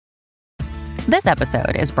This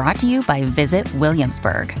episode is brought to you by Visit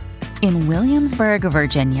Williamsburg. In Williamsburg,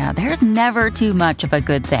 Virginia, there's never too much of a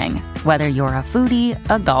good thing. Whether you're a foodie,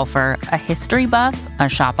 a golfer, a history buff, a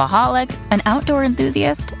shopaholic, an outdoor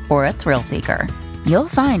enthusiast, or a thrill seeker, you'll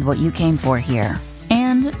find what you came for here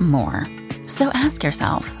and more. So ask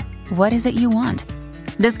yourself, what is it you want?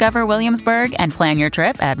 Discover Williamsburg and plan your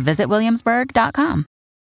trip at visitwilliamsburg.com.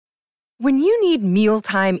 When you need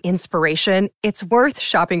mealtime inspiration, it's worth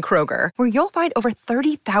shopping Kroger, where you'll find over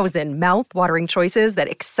 30,000 mouth-watering choices that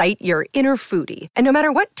excite your inner foodie. And no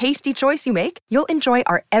matter what tasty choice you make, you'll enjoy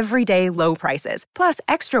our everyday low prices, plus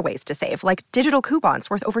extra ways to save, like digital coupons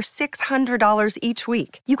worth over $600 each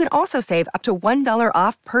week. You can also save up to $1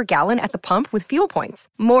 off per gallon at the pump with fuel points.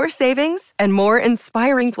 More savings and more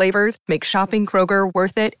inspiring flavors make shopping Kroger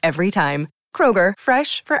worth it every time. Kroger,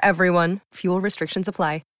 fresh for everyone. Fuel restrictions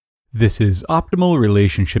apply. This is Optimal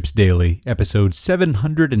Relationships Daily, episode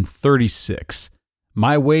 736,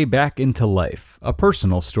 My Way Back into Life, A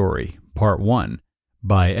Personal Story, Part 1,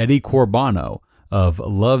 by Eddie Corbano of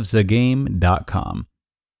lovesagame.com.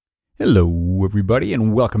 Hello, everybody,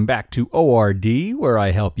 and welcome back to ORD, where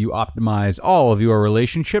I help you optimize all of your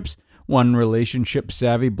relationships, one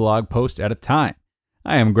relationship-savvy blog post at a time.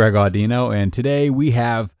 I am Greg Audino, and today we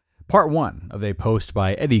have Part 1 of a post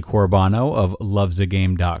by Eddie Corbano of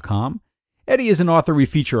lovesagame.com. Eddie is an author we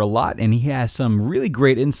feature a lot, and he has some really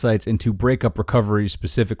great insights into breakup recovery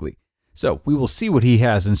specifically. So we will see what he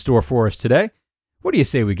has in store for us today. What do you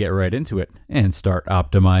say we get right into it and start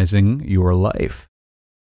optimizing your life?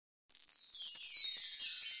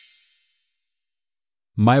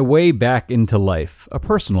 My Way Back into Life, A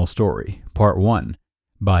Personal Story, Part 1,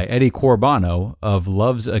 by Eddie Corbano of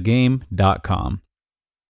lovesagame.com.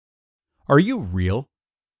 Are you real?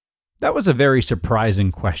 That was a very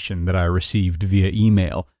surprising question that I received via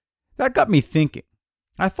email. That got me thinking.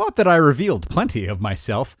 I thought that I revealed plenty of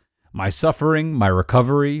myself, my suffering, my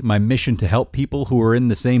recovery, my mission to help people who are in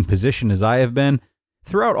the same position as I have been.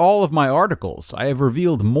 Throughout all of my articles, I have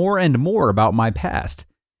revealed more and more about my past.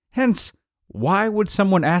 Hence, why would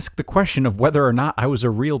someone ask the question of whether or not I was a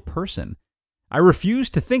real person? I refuse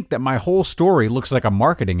to think that my whole story looks like a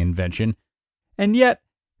marketing invention, and yet,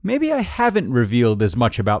 maybe I haven't revealed as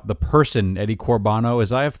much about the person Eddie Corbano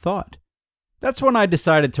as I have thought. That's when I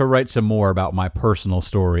decided to write some more about my personal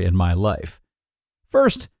story in my life.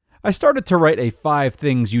 First, I started to write a 5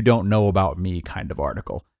 things you don't know about me kind of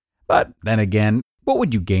article. But then again, what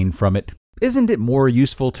would you gain from it? Isn't it more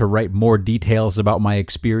useful to write more details about my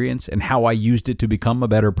experience and how I used it to become a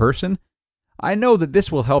better person? I know that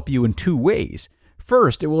this will help you in 2 ways.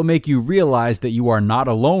 First, it will make you realize that you are not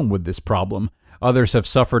alone with this problem. Others have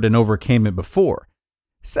suffered and overcame it before.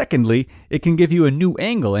 Secondly, it can give you a new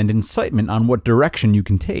angle and incitement on what direction you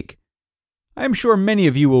can take. I am sure many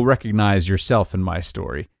of you will recognize yourself in my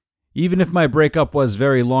story. Even if my breakup was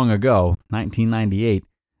very long ago, 1998,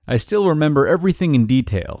 I still remember everything in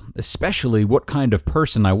detail, especially what kind of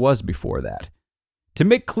person I was before that. To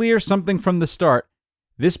make clear something from the start,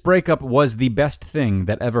 this breakup was the best thing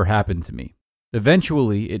that ever happened to me.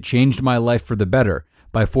 Eventually, it changed my life for the better,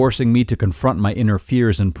 by forcing me to confront my inner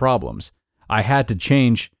fears and problems. I had to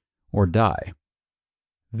change or die.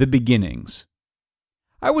 The beginnings.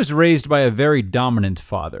 I was raised by a very dominant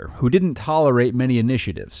father who didn't tolerate many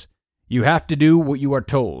initiatives. You have to do what you are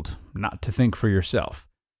told, not to think for yourself.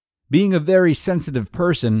 Being a very sensitive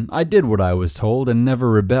person, I did what I was told and never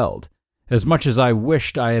rebelled. As much as I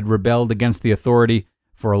wished I had rebelled against the authority,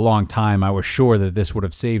 for a long time I was sure that this would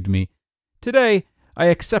have saved me. Today, I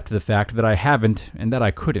accept the fact that I haven't and that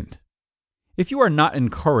I couldn't. If you are not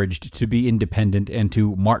encouraged to be independent and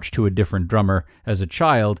to march to a different drummer as a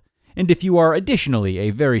child, and if you are additionally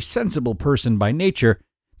a very sensible person by nature,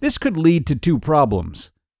 this could lead to 2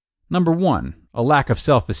 problems. Number 1, a lack of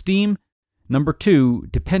self-esteem. Number 2,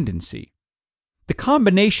 dependency. The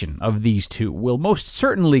combination of these 2 will most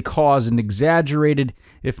certainly cause an exaggerated,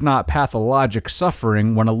 if not pathologic,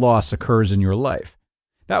 suffering when a loss occurs in your life.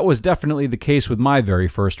 That was definitely the case with my very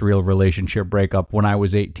first real relationship breakup when I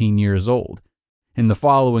was 18 years old. In the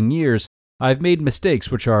following years, I've made mistakes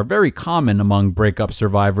which are very common among breakup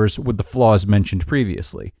survivors with the flaws mentioned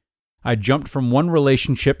previously. I jumped from one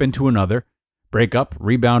relationship into another, breakup,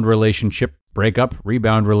 rebound relationship, breakup,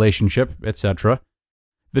 rebound relationship, etc.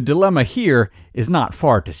 The dilemma here is not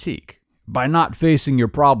far to seek. By not facing your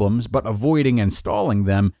problems but avoiding and stalling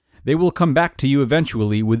them, they will come back to you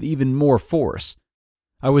eventually with even more force.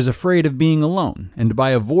 I was afraid of being alone, and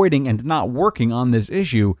by avoiding and not working on this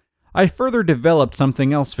issue, I further developed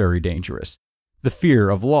something else very dangerous, the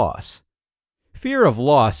fear of loss. Fear of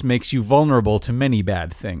loss makes you vulnerable to many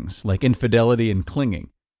bad things, like infidelity and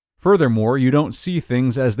clinging. Furthermore, you don't see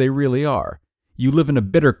things as they really are. You live in a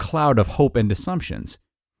bitter cloud of hope and assumptions.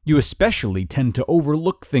 You especially tend to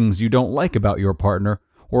overlook things you don't like about your partner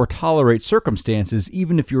or tolerate circumstances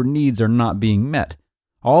even if your needs are not being met.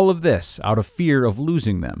 All of this out of fear of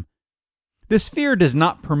losing them. This fear does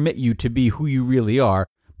not permit you to be who you really are,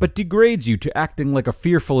 but degrades you to acting like a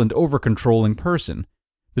fearful and over-controlling person.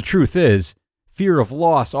 The truth is, fear of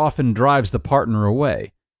loss often drives the partner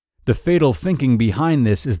away. The fatal thinking behind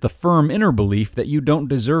this is the firm inner belief that you don't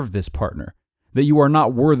deserve this partner, that you are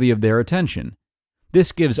not worthy of their attention.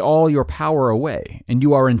 This gives all your power away, and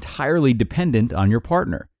you are entirely dependent on your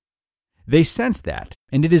partner. They sense that,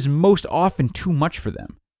 and it is most often too much for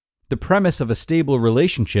them. The premise of a stable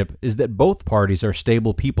relationship is that both parties are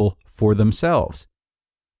stable people for themselves.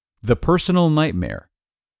 The personal nightmare.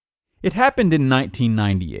 It happened in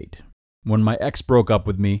 1998. When my ex broke up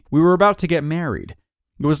with me, we were about to get married.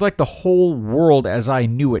 It was like the whole world as I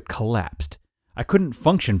knew it collapsed. I couldn't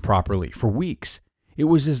function properly for weeks. It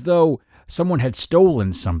was as though someone had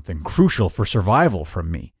stolen something crucial for survival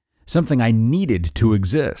from me, something I needed to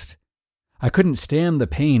exist. I couldn't stand the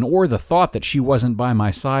pain or the thought that she wasn't by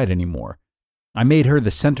my side anymore. I made her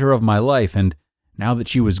the center of my life, and now that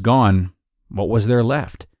she was gone, what was there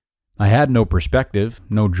left? I had no perspective,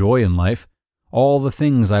 no joy in life. All the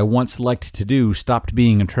things I once liked to do stopped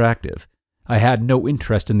being attractive. I had no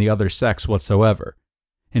interest in the other sex whatsoever.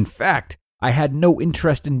 In fact, I had no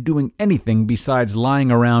interest in doing anything besides lying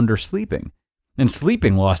around or sleeping. And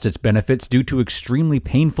sleeping lost its benefits due to extremely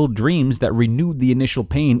painful dreams that renewed the initial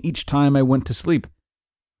pain each time I went to sleep.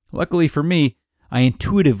 Luckily for me, I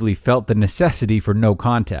intuitively felt the necessity for no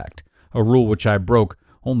contact, a rule which I broke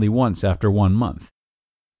only once after 1 month.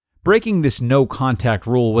 Breaking this no contact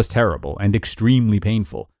rule was terrible and extremely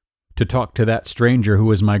painful. To talk to that stranger who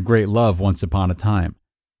was my great love once upon a time.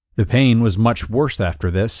 The pain was much worse after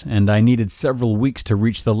this, and I needed several weeks to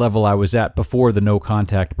reach the level I was at before the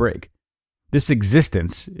no-contact break. This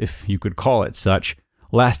existence, if you could call it such,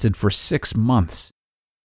 lasted for 6 months.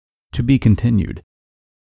 To be continued.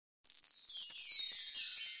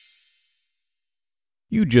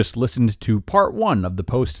 You just listened to part 1 of the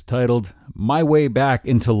post titled My Way Back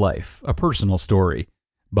into Life, a Personal Story,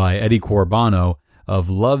 by Eddie Corbano of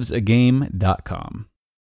lovesagame.com.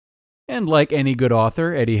 And like any good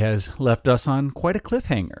author, Eddie has left us on quite a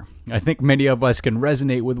cliffhanger. I think many of us can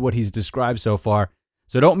resonate with what he's described so far,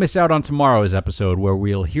 so don't miss out on tomorrow's episode where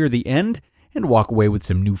we'll hear the end and walk away with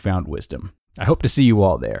some newfound wisdom. I hope to see you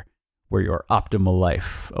all there, where your optimal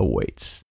life awaits.